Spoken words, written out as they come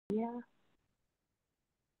Yeah.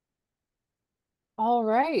 All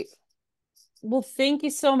right. Well, thank you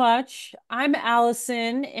so much. I'm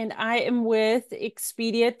Allison and I am with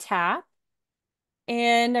Expedia TAP,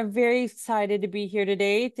 and I'm very excited to be here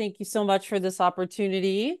today. Thank you so much for this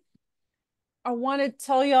opportunity. I want to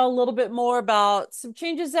tell you all a little bit more about some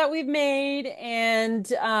changes that we've made and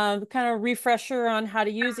kind of refresher on how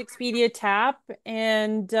to use Expedia TAP.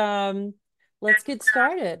 And let's get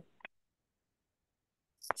started.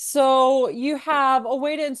 So you have a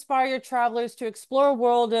way to inspire your travelers to explore a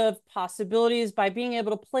world of possibilities by being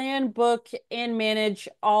able to plan, book, and manage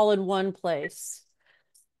all in one place.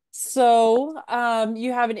 So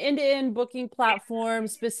you have an end-to-end booking platform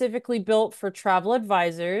specifically built for travel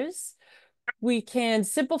advisors. We can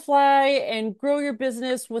simplify and grow your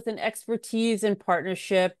business with an expertise and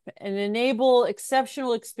partnership and enable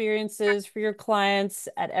exceptional experiences for your clients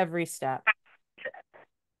at every step.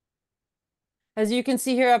 As you can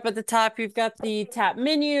see here up at the top, you've got the tap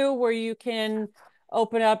menu where you can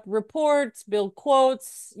open up reports, build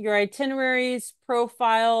quotes, your itineraries,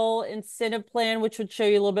 profile, incentive plan, which would show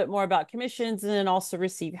you a little bit more about commissions, and then also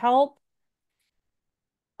receive help.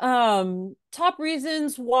 Top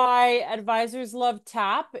reasons why advisors love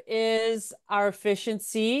TAP is our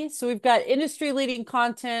efficiency. So we've got industry-leading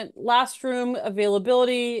content, last room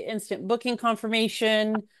availability, instant booking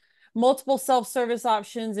confirmation, multiple self-service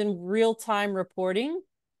options, and real-time reporting.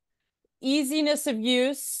 Easiness of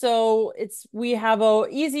use. So we have a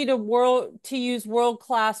easy to use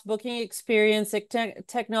world-class booking experience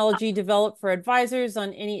technology developed for advisors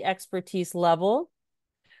on any expertise level.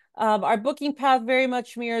 Our booking path very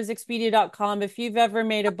much mirrors Expedia.com. If you've ever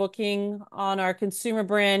made a booking on our consumer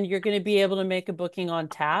brand, you're going to be able to make a booking on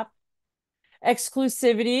tap.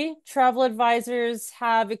 Exclusivity. Travel advisors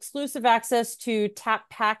have exclusive access to TAP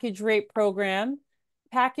package rate program.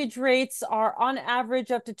 Package rates are on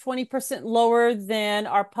average up to 20% lower than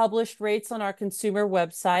our published rates on our consumer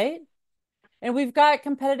website. And we've got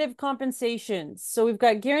competitive compensations. So we've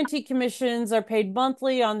got guaranteed commissions are paid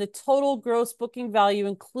monthly on the total gross booking value,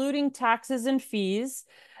 including taxes and fees.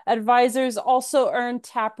 Advisors also earn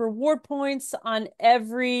TAP reward points on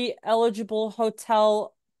every eligible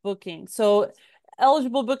hotel booking. So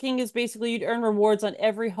eligible booking is basically you'd earn rewards on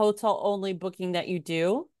every hotel only booking that you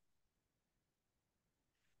do.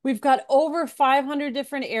 We've got over 500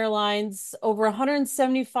 different airlines, over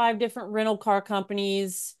 175 different rental car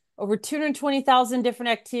companies, over 220,000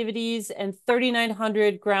 different activities, and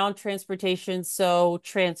 3,900 ground transportation, so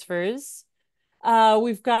transfers.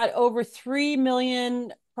 We've got over 3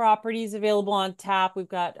 million properties available on tap. We've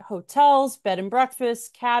got hotels, bed and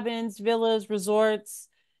breakfast, cabins, villas, resorts.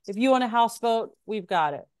 If you want a houseboat, we've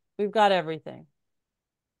got it. We've got everything.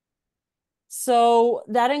 So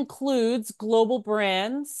that includes global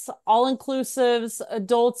brands, all-inclusives,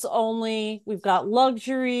 adults only. We've got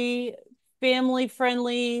luxury,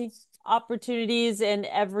 family-friendly opportunities, and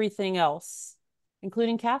everything else,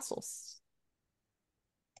 including castles.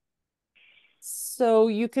 So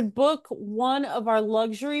you can book one of our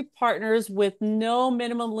luxury partners with no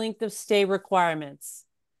minimum length of stay requirements.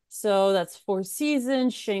 So that's Four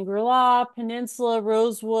Seasons, Shangri-La, Peninsula,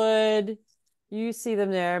 Rosewood. You see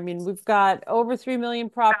them there. I mean, we've got over 3 million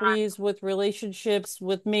properties with relationships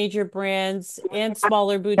with major brands and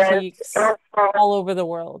smaller boutiques all over the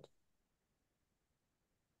world.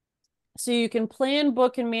 So you can plan,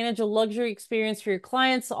 book, and manage a luxury experience for your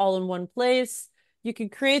clients all in one place. You can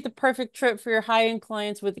create the perfect trip for your high-end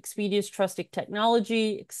clients with Expedia's trusted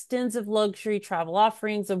technology, extensive luxury travel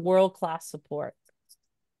offerings, and world-class support.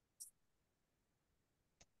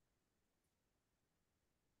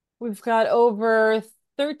 We've got over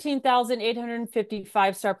 13,850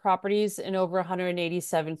 five-star properties in over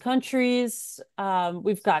 187 countries.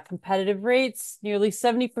 We've got competitive rates. Nearly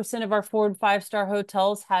 70% of our 4- and 5-star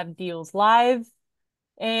hotels have deals live.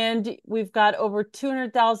 And we've got over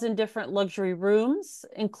 200,000 different luxury rooms,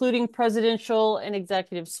 including presidential and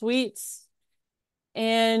executive suites.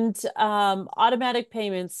 And automatic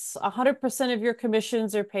payments, 100% of your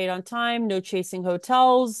commissions are paid on time, no chasing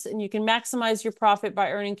hotels, and you can maximize your profit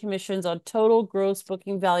by earning commissions on total gross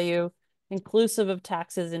booking value, inclusive of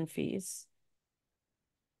taxes and fees.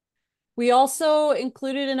 We also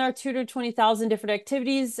included in our 220,000 different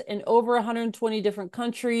activities in over 120 different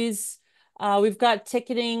countries. We've got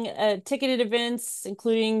ticketed events,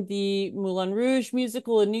 including the Moulin Rouge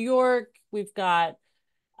musical in New York. We've got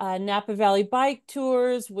Napa Valley bike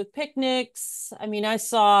tours with picnics. I mean, I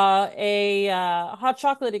saw a hot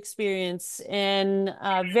chocolate experience in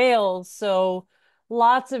Vail. So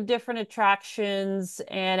lots of different attractions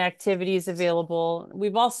and activities available.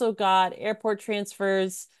 We've also got airport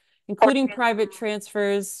transfers. including private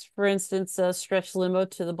transfers, for instance, a stretch limo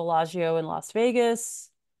to the Bellagio in Las Vegas.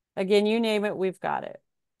 Again, you name it, we've got it.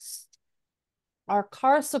 Our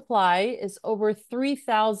car supply is over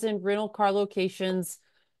 3,000 rental car locations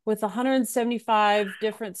with 175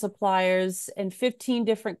 different suppliers and 15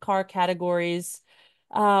 different car categories.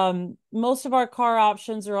 Most of our car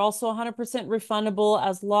options are also 100% refundable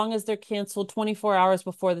as long as they're canceled 24 hours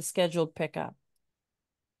before the scheduled pickup.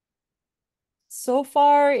 So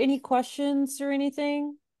far, any questions or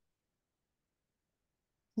anything?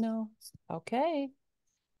 No? Okay.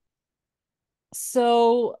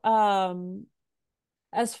 So,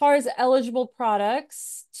 as far as eligible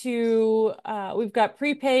products we've got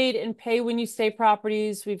prepaid and pay when you stay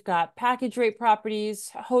properties. We've got package rate properties,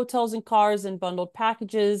 hotels and cars and bundled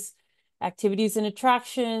packages, activities and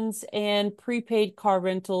attractions, and prepaid car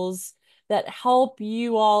rentals that help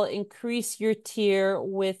you all increase your tier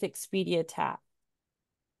with Expedia Tap.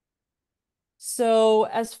 So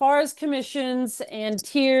as far as commissions and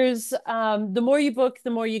tiers, the more you book,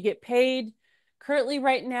 the more you get paid. Currently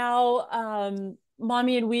right now,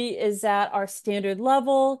 Mommy and We is at our standard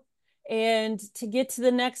level. And to get to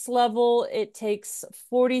the next level, it takes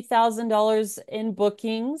 $40,000 in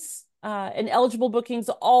bookings, and eligible bookings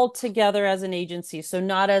all together as an agency, so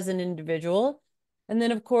not as an individual. And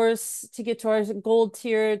then, of course, to get to our gold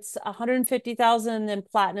tier, it's 150,000, and then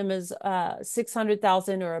platinum is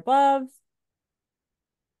 600,000 or above.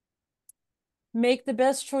 Make the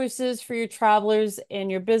best choices for your travelers and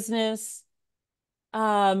your business.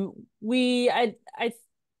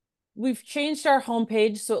 We've changed our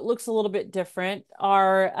homepage so it looks a little bit different.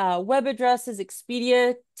 Our web address is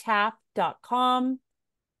expediatap.com.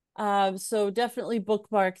 So definitely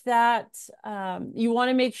bookmark that. You want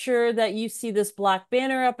to make sure that you see this black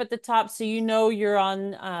banner up at the top so you know you're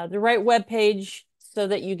on the right web page so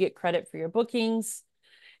that you get credit for your bookings.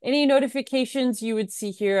 Any notifications you would see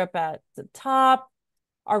here up at the top.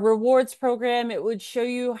 Our rewards program, it would show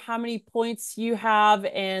you how many points you have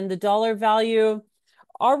and the dollar value.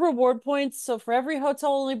 Our reward points, so for every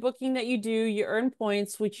hotel-only booking that you do, you earn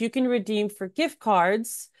points, which you can redeem for gift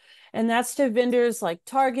cards. And that's to vendors like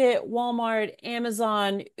Target, Walmart,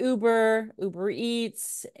 Amazon, Uber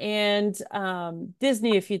Eats, and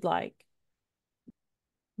Disney if you'd like.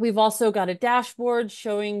 We've also got a dashboard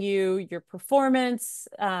showing you your performance,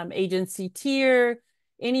 agency tier,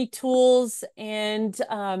 any tools, and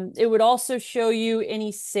it would also show you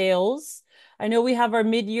any sales. I know we have our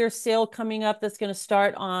mid-year sale coming up that's going to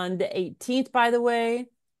start on the 18th, by the way.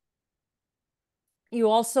 You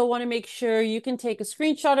also want to make sure you can take a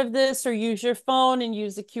screenshot of this or use your phone and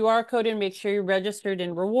use the QR code and make sure you're registered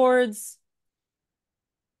in rewards.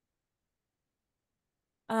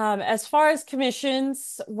 As far as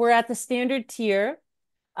commissions, we're at the standard tier.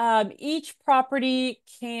 Each property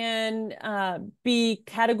can be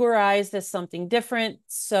categorized as something different.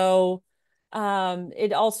 So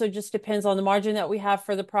it also just depends on the margin that we have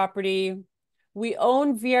for the property. We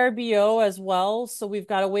own VRBO as well. So we've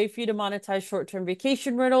got a way for you to monetize short-term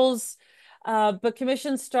vacation rentals. But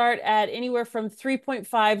commissions start at anywhere from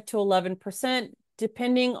 3.5 to 11%,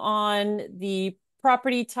 depending on the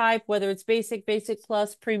property type, whether it's basic, basic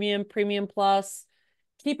plus, premium, premium plus.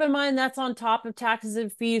 Keep in mind that's on top of taxes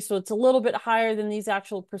and fees, so it's a little bit higher than these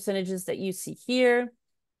actual percentages that you see here.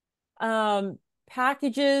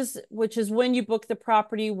 Packages, which is when you book the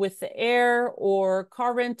property with the air or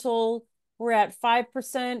car rental, we're at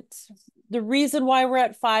 5%. The reason why we're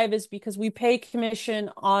at 5 is because we pay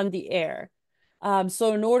commission on the air.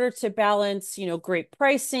 So in order to balance, great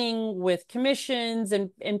pricing with commissions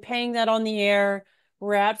and paying that on the air,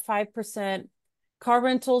 we're at 5%. Car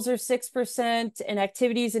rentals are 6%, and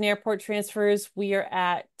activities and airport transfers, we are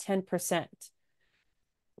at 10%.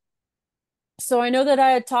 So I know that I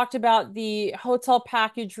had talked about the hotel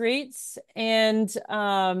package rates, and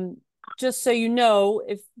just so you know,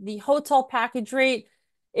 if the hotel package rate,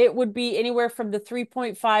 it would be anywhere from the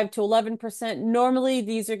 3.5 to 11%. Normally,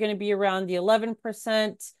 these are going to be around the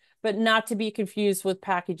 11%, but not to be confused with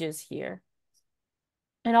packages here.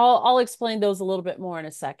 And I'll explain those a little bit more in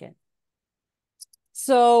a second.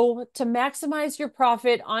 So to maximize your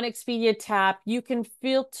profit on Expedia Tap, you can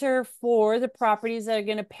filter for the properties that are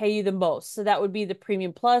going to pay you the most. So that would be the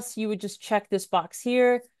Premium Plus. You would just check this box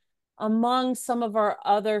here. Among some of our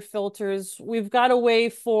other filters, we've got a way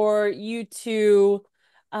for you to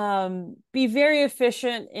be very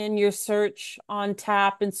efficient in your search on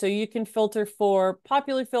Tap. And so you can filter for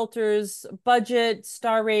popular filters, budget,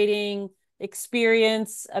 star rating,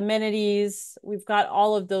 experience, amenities. We've got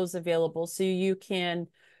all of those available so you can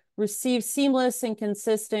receive seamless and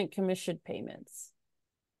consistent commission payments.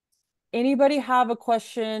 Anybody have a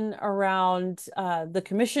question around the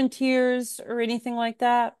commission tiers or anything like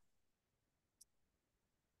that?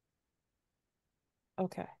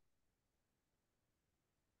 Okay.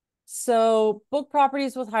 So book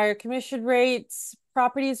properties with higher commission rates.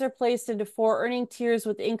 Properties are placed into 4 earning tiers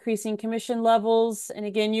with increasing commission levels. And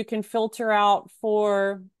again, you can filter out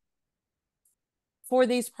for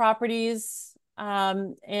these properties.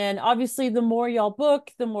 And obviously, the more y'all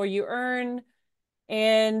book, the more you earn.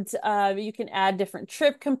 And you can add different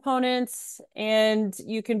trip components, and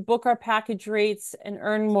you can book our package rates and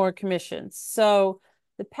earn more commissions. So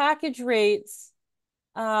the package rates,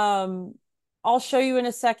 I'll show you in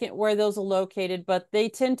a second where those are located, but they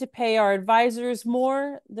tend to pay our advisors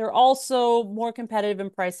more. They're also more competitive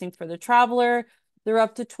in pricing for the traveler. They're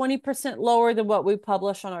up to 20% lower than what we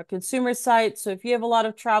publish on our consumer site. So if you have a lot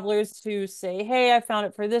of travelers who say, hey, I found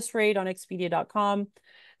it for this rate on Expedia.com,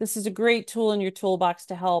 this is a great tool in your toolbox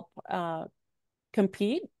to help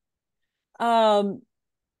compete. The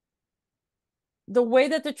way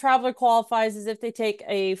that the traveler qualifies is if they take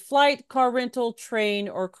a flight, car rental, train,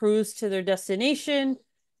 or cruise to their destination,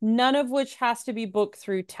 none of which has to be booked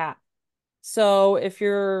through TAP. So if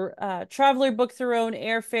your traveler booked their own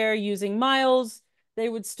airfare using miles, they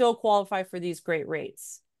would still qualify for these great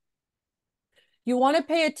rates. You want to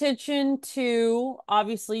pay attention to,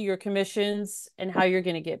 obviously, your commissions and how you're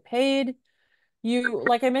going to get paid.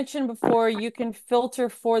 Like I mentioned before, you can filter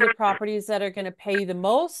for the properties that are going to pay you the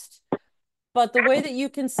most. But the way that you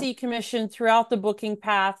can see commission throughout the booking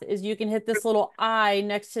path is you can hit this little I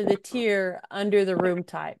next to the tier under the room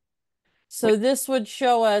type. So this would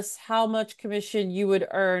show us how much commission you would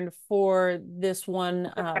earn for this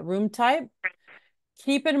one room type.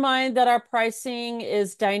 Keep in mind that our pricing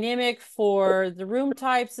is dynamic for the room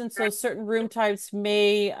types, and so certain room types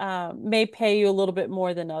may pay you a little bit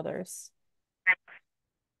more than others.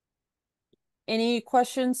 Any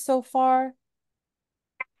questions so far?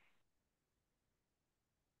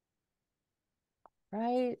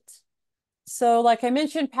 Right. So like I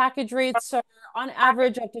mentioned, package rates are on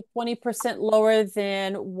average up to 20% lower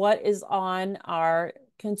than what is on our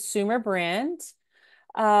consumer brand.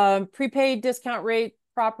 Prepaid discount rate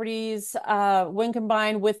properties when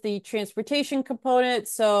combined with the transportation component.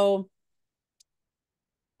 So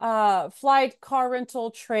flight, car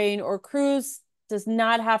rental, train, or cruise does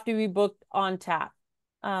not have to be booked on tap.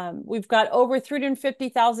 We've got over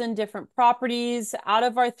 350,000 different properties out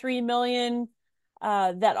of our 3 million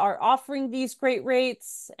that are offering these great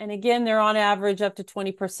rates. And again, they're on average up to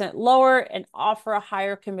 20% lower and offer a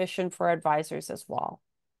higher commission for advisors as well.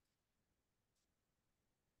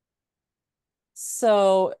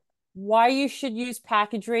 So why you should use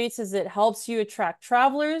package rates is it helps you attract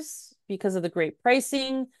travelers because of the great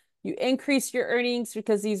pricing. You increase your earnings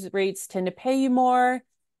because these rates tend to pay you more.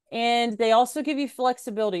 And they also give you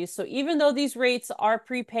flexibility. So even though these rates are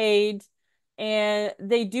prepaid, and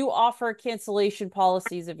they do offer cancellation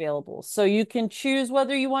policies available. So you can choose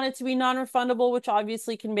whether you want it to be non-refundable, which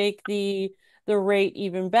obviously can make the rate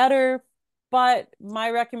even better. But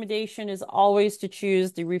my recommendation is always to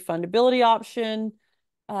choose the refundability option.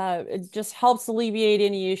 It just helps alleviate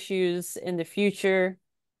any issues in the future.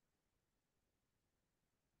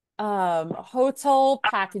 Hotel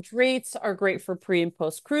package rates are great for pre and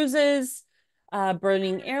post cruises,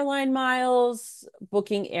 burning airline miles,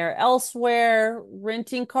 booking air elsewhere,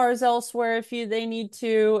 renting cars elsewhere if they need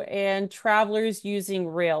to, and travelers using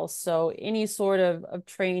rail. So any sort of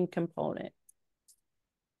train component.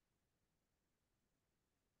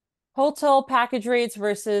 Hotel package rates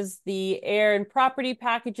versus the air and property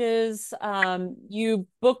packages. You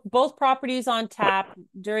book both properties on tap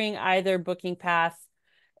during either booking path.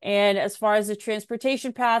 And as far as the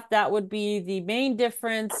transportation path, that would be the main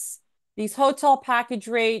difference. These hotel package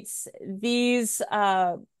rates, the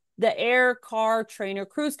air, car, train, or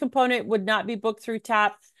cruise component would not be booked through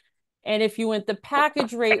TAP. And if you went the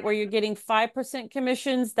package rate where you're getting 5%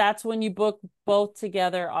 commissions, that's when you book both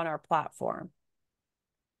together on our platform.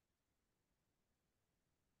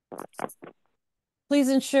 Please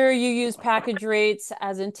ensure you use package rates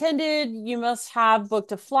as intended. You must have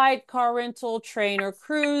booked a flight, car rental, train, or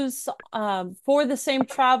cruise. For the same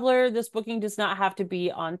traveler, this booking does not have to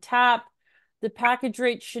be on tap. The package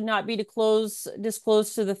rate should not be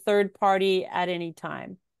disclosed to the third party at any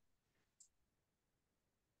time.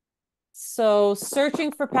 So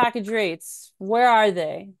searching for package rates, where are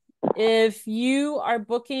they? If you are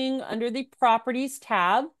booking under the properties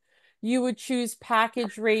tab, you would choose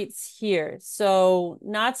package rates here. So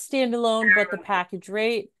not standalone, but the package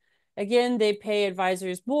rate. Again, they pay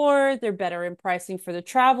advisors more. They're better in pricing for the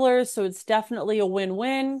travelers. So it's definitely a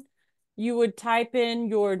win-win. You would type in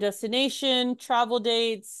your destination, travel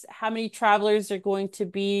dates, how many travelers are going to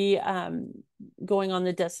be going on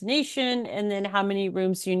the destination, and then how many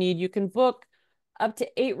rooms you need. You can book up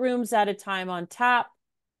to 8 rooms at a time on tap.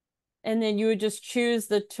 And then you would just choose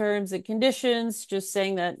the terms and conditions, just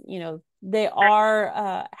saying that, they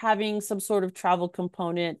are having some sort of travel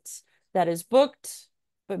component that is booked,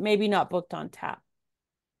 but maybe not booked on tap.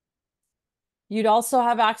 You'd also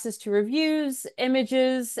have access to reviews,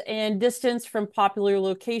 images, and distance from popular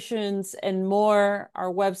locations and more. Our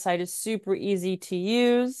website is super easy to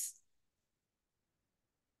use.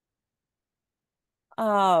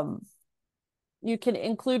 You can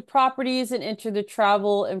include properties and enter the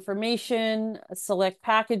travel information, select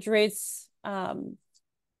package rates,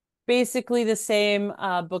 basically the same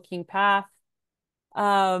booking path.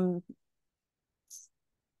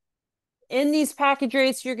 In these package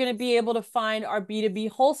rates, you're going to be able to find our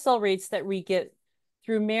B2B wholesale rates that we get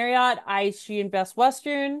through Marriott, IHG, and Best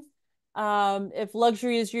Western. If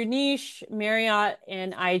luxury is your niche, Marriott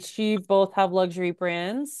and IHG both have luxury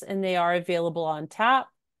brands, and they are available on tap.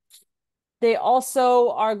 They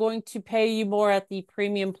also are going to pay you more at the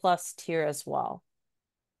Premium Plus tier as well.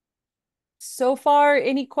 So far,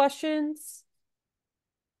 any questions?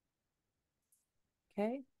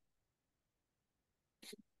 Okay.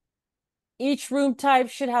 Each room type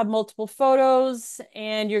should have multiple photos,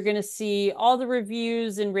 and you're going to see all the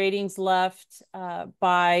reviews and ratings left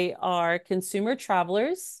by our consumer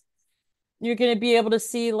travelers. You're going to be able to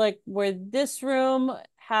see like where this room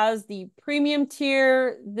has the premium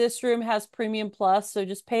tier, this room has Premium Plus, so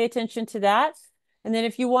just pay attention to that. And then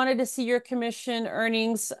if you wanted to see your commission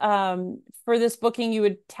earnings for this booking, you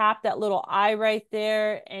would tap that little eye right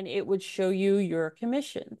there, and it would show you your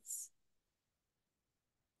commissions.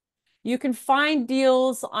 You can find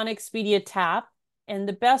deals on Expedia Tap, and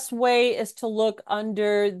the best way is to look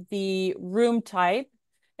under the room type,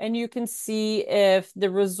 and you can see if the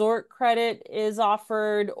resort credit is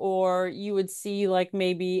offered, or you would see like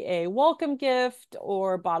maybe a welcome gift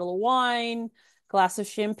or a bottle of wine, glass of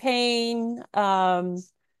champagne,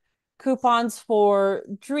 coupons for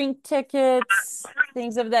drink tickets,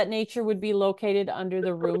 things of that nature would be located under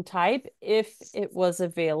the room type if it was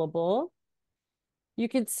available. You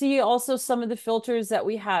can see also some of the filters that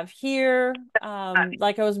we have here.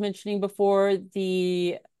 Like I was mentioning before,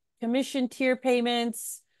 the commission tier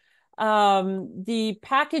payments. The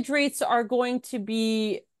package rates are going to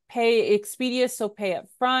be pay Expedia, so pay up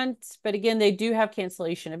front. But again, they do have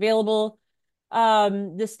cancellation available.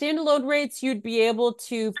 The standalone rates, you'd be able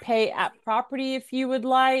to pay at property if you would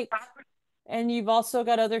like. And you've also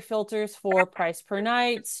got other filters for price per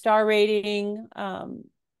night, star rating,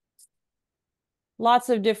 lots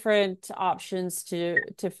of different options to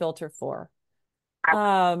filter for.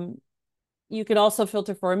 You could also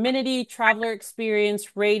filter for amenity, traveler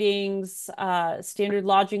experience, ratings, standard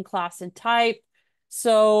lodging class and type.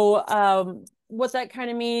 So what that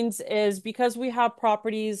kind of means is because we have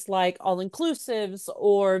properties like all-inclusives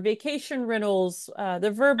or vacation rentals,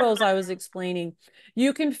 the Verbos I was explaining,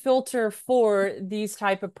 you can filter for these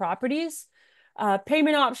type of properties.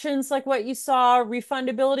 Payment options like what you saw,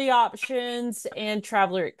 refundability options, and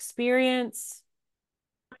traveler experience.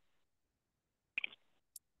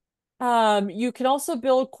 You can also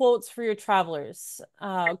build quotes for your travelers.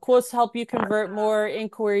 Quotes help you convert more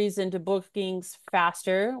inquiries into bookings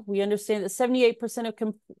faster. We understand that 78%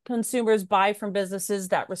 of consumers buy from businesses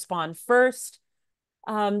that respond first.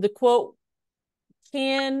 The quote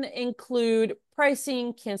can include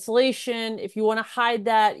pricing, cancellation. If you want to hide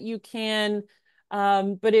that, you can.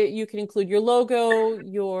 But you can include your logo,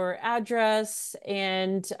 your address,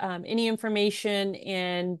 and any information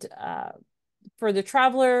and for the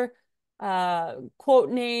traveler, quote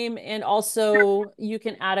name, and also you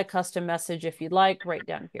can add a custom message if you'd like right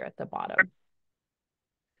down here at the bottom.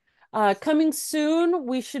 Coming soon,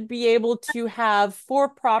 we should be able to have 4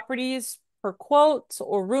 properties per quote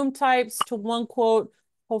or room types to 1 quote,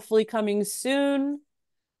 hopefully coming soon.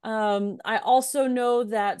 I also know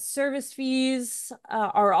that service fees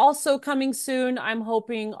are also coming soon. I'm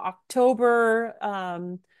hoping October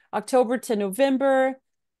to November,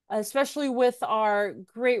 especially with our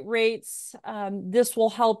great rates. This will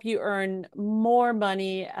help you earn more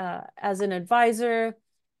money as an advisor.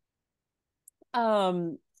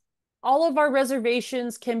 All of our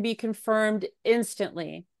reservations can be confirmed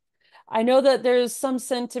instantly. I know that there's some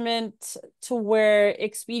sentiment to where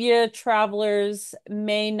Expedia travelers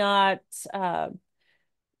may not, that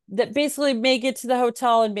basically may get to the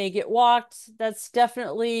hotel and may get walked. That's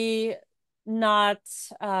definitely not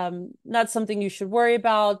something you should worry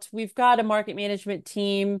about. We've got a market management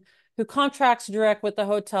team who contracts direct with the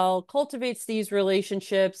hotel, cultivates these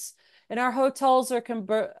relationships, and our hotels are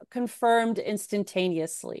confirmed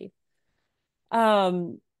instantaneously.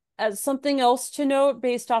 As something else to note,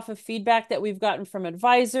 based off of feedback that we've gotten from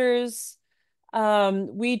advisors,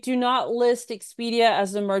 we do not list Expedia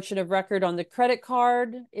as a merchant of record on the credit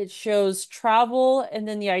card. It shows travel and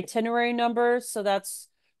then the itinerary number. So that's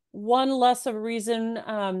one less of a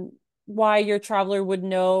reason why your traveler would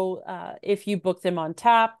know if you book them on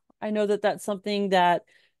tap. I know that that's something that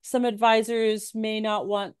some advisors may not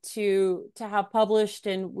want to have published,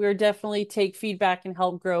 and we're definitely take feedback and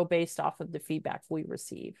help grow based off of the feedback we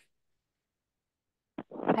receive.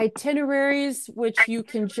 Itineraries, which you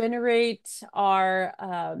can generate, are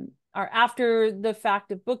after the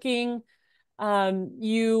fact of booking.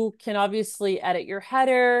 You can obviously edit your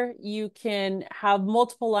header. You can have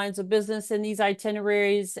multiple lines of business in these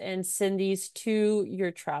itineraries and send these to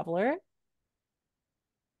your traveler.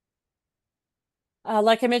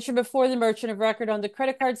 Like I mentioned before, the merchant of record on the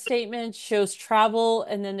credit card statement shows travel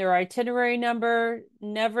and then their itinerary number,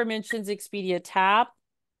 never mentions Expedia Tap.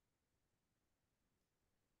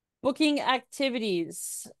 Booking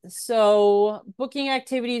activities. So booking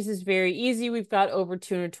activities is very easy. We've got over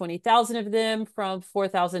 220,000 of them from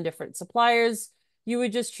 4,000 different suppliers. You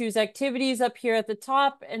would just choose activities up here at the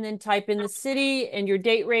top and then type in the city and your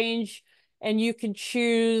date range, and you can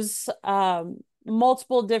choose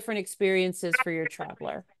multiple different experiences for your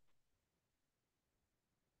traveler.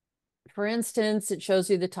 For instance, it shows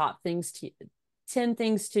you the top 10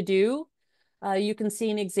 things to do. You can see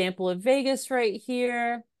an example of Vegas right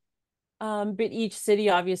here. But each city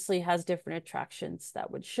obviously has different attractions that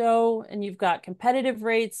would show, and you've got competitive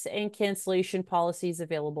rates and cancellation policies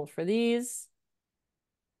available for these.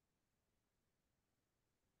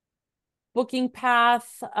 Booking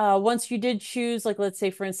path, once you did choose, like let's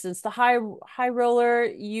say for instance, the high roller,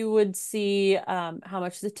 you would see how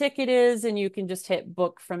much the ticket is, and you can just hit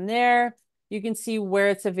book from there. You can see where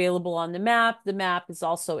it's available on the map. The map is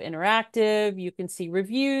also interactive. You can see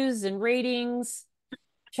reviews and ratings.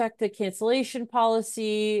 Check the cancellation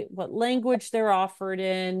policy, what language they're offered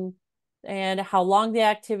in, and how long the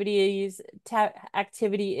activity is.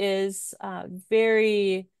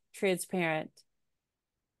 Very transparent.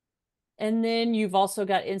 And then you've also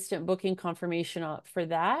got instant booking confirmation for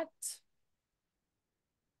that.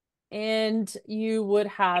 And you would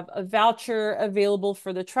have a voucher available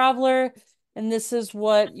for the traveler. And this is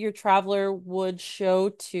what your traveler would show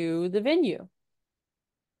to the venue.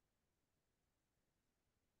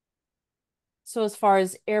 So as far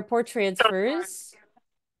as airport transfers,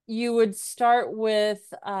 you would start with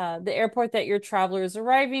the airport that your traveler is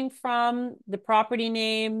arriving from, the property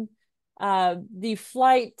name, the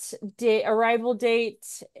flight day, arrival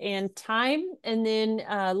date, and time. And then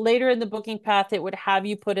later in the booking path, it would have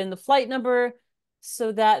you put in the flight number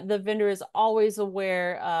so that the vendor is always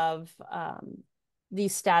aware of the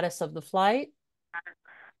status of the flight.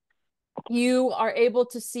 You are able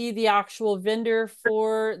to see the actual vendor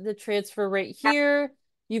for the transfer right here.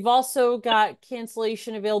 You've also got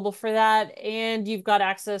cancellation available for that, and you've got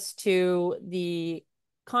access to the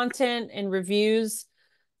content and reviews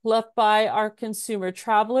left by our consumer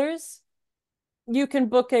travelers. You can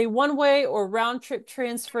book a one-way or round-trip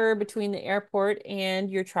transfer between the airport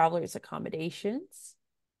and your traveler's accommodations.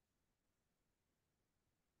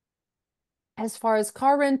 As far as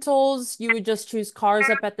car rentals, you would just choose cars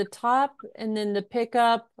up at the top, and then the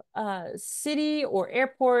pickup city or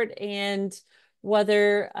airport, and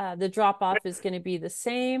whether the drop-off is going to be the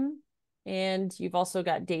same. And you've also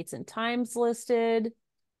got dates and times listed.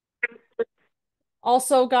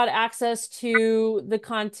 Also got access to the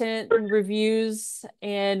content and reviews,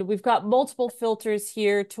 and we've got multiple filters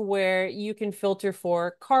here to where you can filter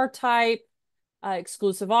for car type,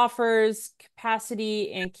 exclusive offers,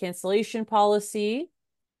 capacity, and cancellation policy.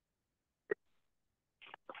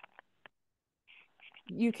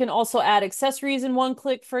 You can also add accessories in one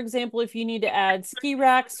click. For example, if you need to add ski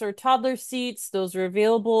racks or toddler seats, those are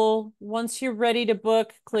available. Once you're ready to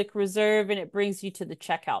book, click reserve, and it brings you to the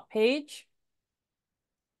checkout page.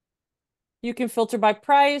 You can filter by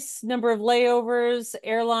price, number of layovers,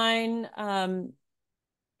 airline,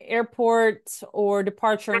 airport, or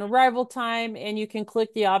departure and arrival time, and you can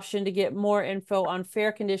click the option to get more info on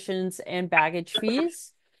fare conditions and baggage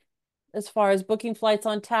fees. As far as booking flights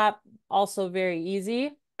on tap, also very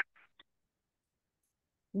easy.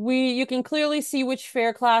 You can clearly see which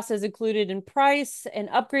fare class is included in price, and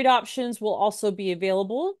upgrade options will also be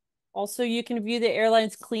available. Also, you can view the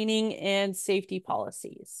airline's cleaning and safety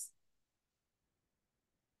policies.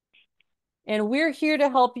 And we're here to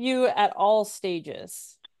help you at all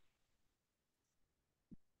stages.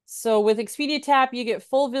 So with Expedia Tap, you get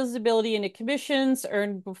full visibility into commissions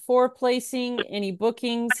earned before placing any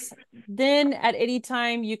bookings. Then at any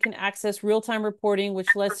time, you can access real-time reporting,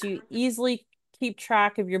 which lets you easily keep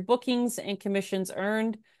track of your bookings and commissions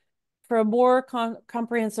earned. For a more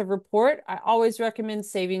comprehensive report, I always recommend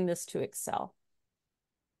saving this to Excel.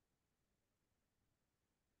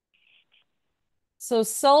 So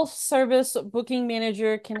self-service booking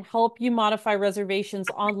manager can help you modify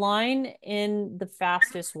reservations online in the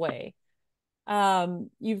fastest way.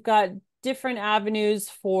 You've got different avenues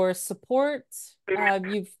for support.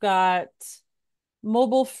 You've got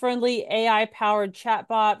mobile-friendly AI-powered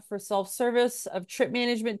chatbot for self-service of trip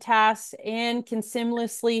management tasks and can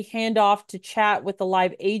seamlessly hand off to chat with the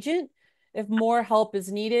live agent if more help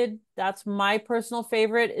is needed. That's my personal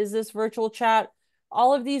favorite, is this virtual chat.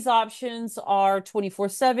 All of these options are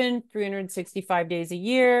 24/7, 365 days a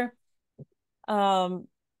year.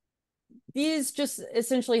 These just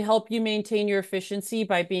essentially help you maintain your efficiency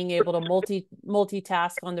by being able to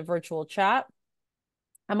multitask on the virtual chat.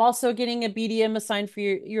 I'm also getting a BDM assigned for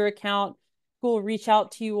your account who will reach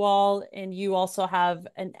out to you all, and you also have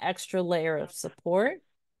an extra layer of support.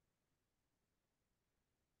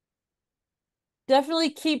 Definitely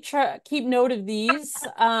keep note of these.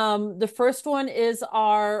 The first one is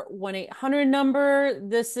our 1-800 number.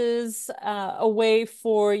 This is a way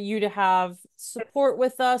for you to have support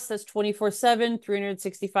with us. That's 24/7,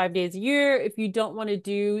 365 days a year. If you don't want to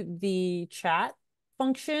do the chat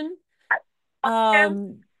function,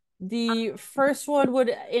 the first one would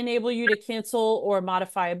enable you to cancel or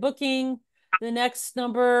modify a booking. The next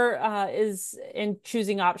number is in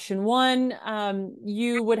choosing option 1.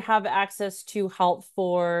 You would have access to help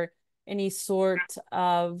for any sort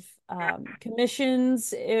of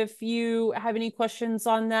commissions. If you have any questions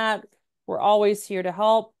on that, we're always here to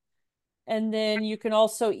help. And then you can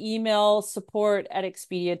also email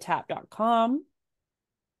support@expediatap.com.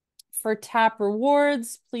 For TAP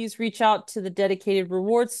rewards, please reach out to the dedicated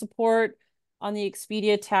rewards support on the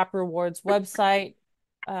Expedia TAP rewards website,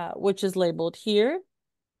 which is labeled here.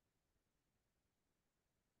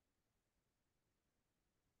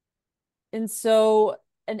 And so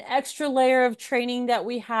an extra layer of training that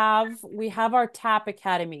we have our TAP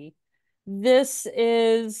Academy. This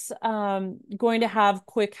is going to have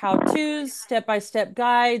quick how-tos, step-by-step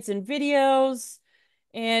guides and videos,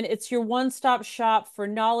 and it's your one-stop shop for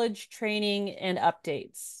knowledge, training, and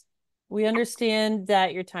updates. We understand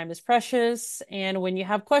that your time is precious, and when you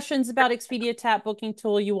have questions about Expedia Tap booking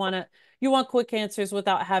tool, you want quick answers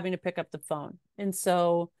without having to pick up the phone. And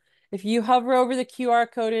so if you hover over the QR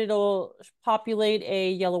code, it'll populate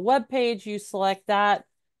a yellow web page. You select that,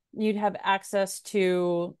 you'd have access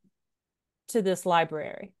to this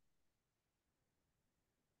library.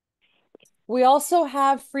 We also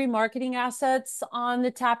have free marketing assets on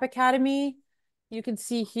the TAP Academy. You can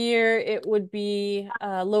see here, it would be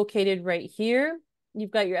located right here.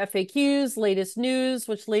 You've got your FAQs, latest news,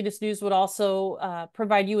 which latest news would also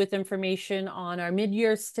provide you with information on our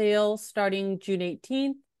mid-year sale starting June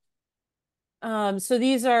 18th. So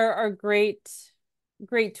these are great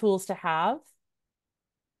tools to have.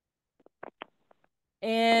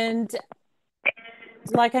 And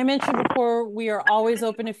like I mentioned before, we are always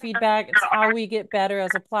open to feedback. It's how we get better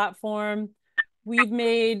as a platform. We've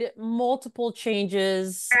made multiple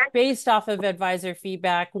changes based off of advisor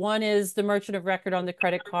feedback. One is the merchant of record on the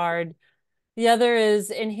credit card. The other is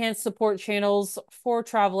enhanced support channels for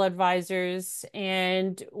travel advisors.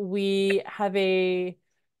 And we had a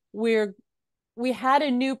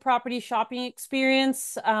new property shopping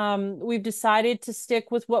experience. We've decided to stick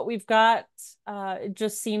with what we've got. It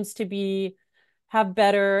just seems to have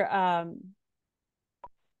better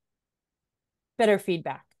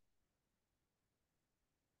feedback.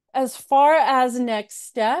 As far as next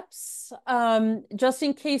steps, just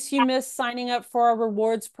in case you missed signing up for our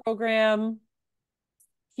rewards program,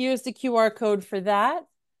 here's the QR code for that.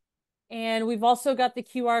 And we've also got the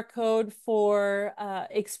QR code for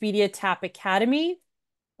Expedia Tap Academy.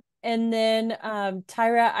 And then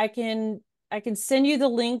Tyra, I can send you the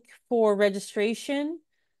link for registration.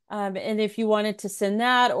 And if you wanted to send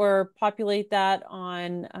that or populate that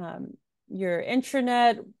on your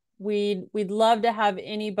intranet, we'd love to have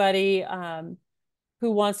anybody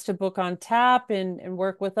who wants to book on Tap and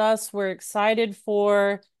work with us. We're excited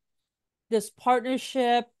for this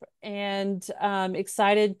partnership and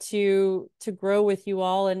excited to grow with you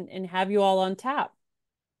all and have you all on Tap.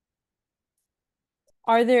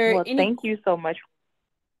 Are there Well, any? thank you so much.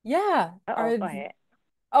 Yeah. Uh-oh, go ahead.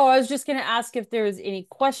 Oh, I was just going to ask if there was any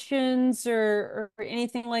questions or,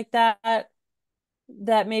 anything like that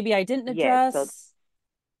that maybe I didn't Yes, so address.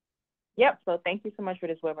 Yep. So thank you so much for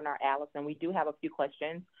this webinar, Allison. We do have a few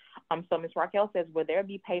questions. So Ms. Raquel says, will there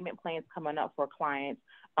be payment plans coming up for clients,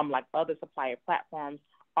 like other supplier platforms?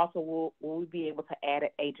 Also, will we be able to add an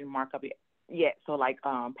agent markup yet? So like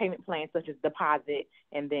payment plans such as deposit,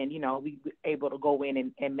 and then we able to go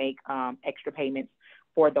in and make extra payments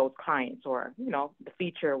for those clients, or the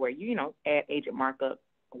feature where you add agent markup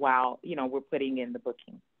while we're putting in the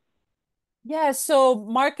booking. Yeah, so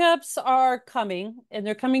markups are coming and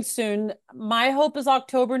they're coming soon. My hope is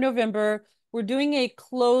October, November. We're doing a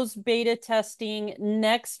closed beta testing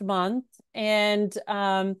next month and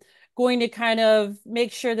going to kind of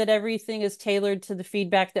make sure that everything is tailored to the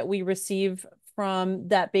feedback that we receive from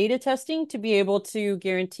that beta testing to be able to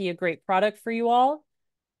guarantee a great product for you all.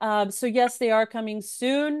 So yes, they are coming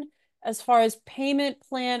soon. As far as payment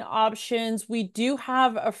plan options, we do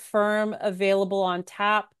have a firm available on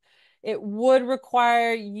tap. It would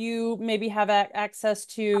require you maybe have access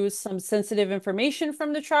to some sensitive information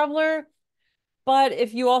from the traveler. But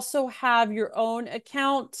if you also have your own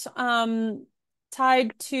account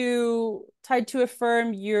tied to a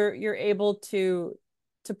firm, you're able to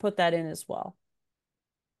put that in as well.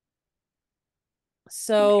 Okay.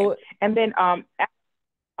 So, And then oh,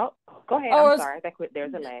 go ahead. oh, I'm I was, sorry.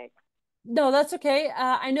 There's a lag. No, that's okay.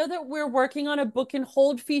 I know that we're working on a book and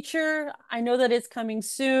hold feature. I know that it's coming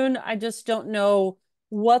soon. I just don't know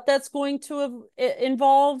what that's going to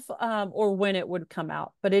involve or when it would come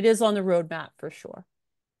out, but it is on the roadmap for sure.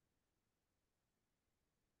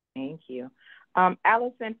 Thank you.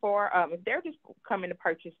 Allison, for if they're just coming to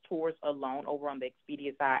purchase tours alone over on the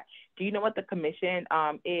Expedia side, do you know what the commission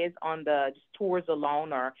is on the just tours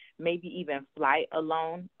alone, or maybe even flight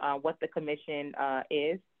alone? What the commission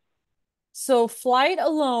is? So flight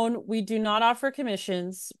alone, we do not offer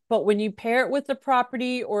commissions, but when you pair it with a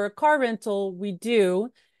property or a car rental, we do.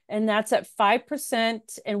 And that's at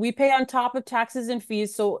 5%. And we pay on top of taxes and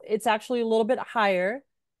fees. So it's actually a little bit higher.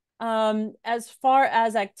 As far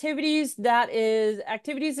as activities, that is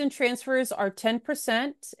activities and transfers are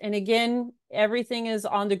 10%. And again, everything is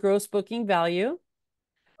on the gross booking value.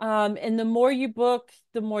 And the more you book,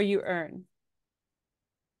 the more you earn.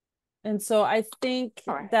 And so I think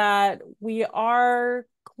All right. that we are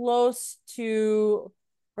close to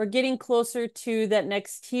or getting closer to that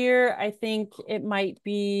next tier. I think it might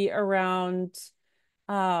be around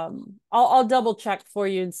I'll double check for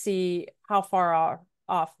you and see how far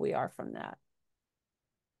off we are from that.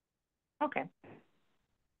 Okay.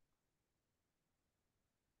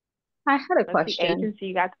 I had a Let's see. question. Agency,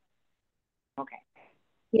 you got. Okay.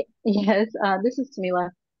 Yes, this is Tamila.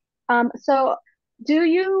 So do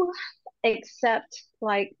you accept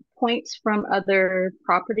like points from other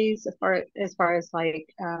properties as far as like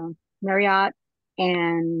Marriott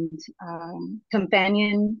and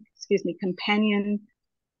companion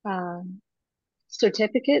um,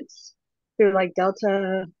 certificates through like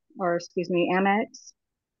Delta or Amex,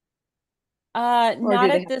 or Not do they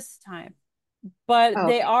at have? this time, but Oh,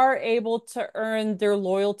 they okay, are able to earn their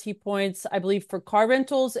loyalty points, I believe, for car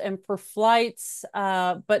rentals and for flights,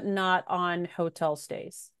 but not on hotel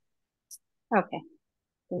stays. okay,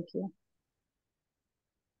 thank you.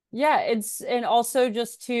 Yeah, it's and also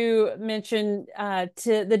just to mention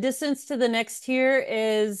to the distance to the next tier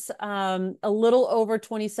is a little over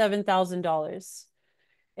 $27,000.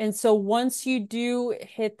 And so once you do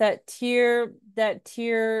hit that tier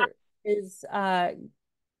is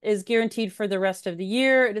guaranteed for the rest of the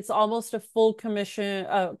year. And it's almost a full commission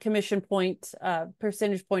point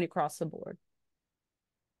percentage point across the board.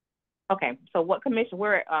 Okay. So what commission?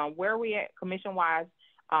 Where are we at commission wise,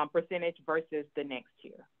 percentage versus the next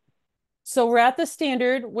tier? So we're at the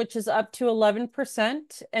standard, which is up to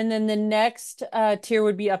 11%, and then the next tier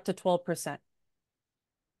would be up to 12%.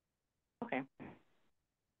 Okay.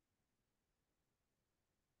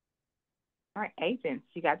 All right, agents,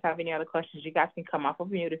 you guys have any other questions? You guys can come off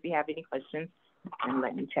of mute if you have any questions, and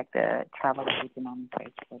let me check the travel agent on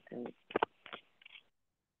Facebook.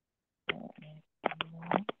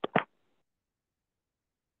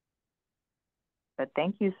 But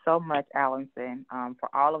thank you so much, Allison,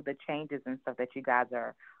 for all of the changes and stuff that you guys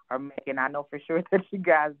are making. I know for sure that you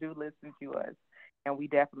guys do listen to us, and we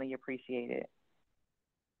definitely appreciate it.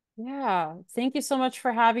 Yeah, thank you so much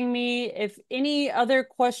for having me. If any other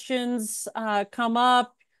questions come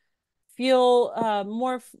up, feel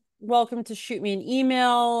more welcome to shoot me an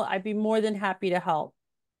email. I'd be more than happy to help.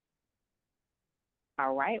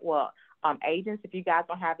 All right. Well, agents. If you guys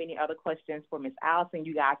don't have any other questions for Miss Allison,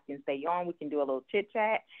 you guys can stay on. We can do a little chit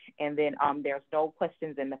chat. And then there's no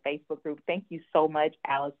questions in the Facebook group. Thank you so much,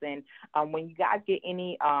 Allison. When you guys get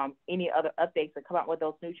any other updates that come out with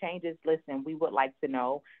those new changes, listen, we would like to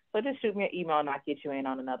know. So just shoot me an email and I'll get you in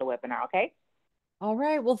on another webinar, okay? All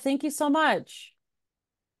right. Well, thank you so much.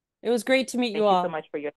 It was great to meet you Thank you all. so much for your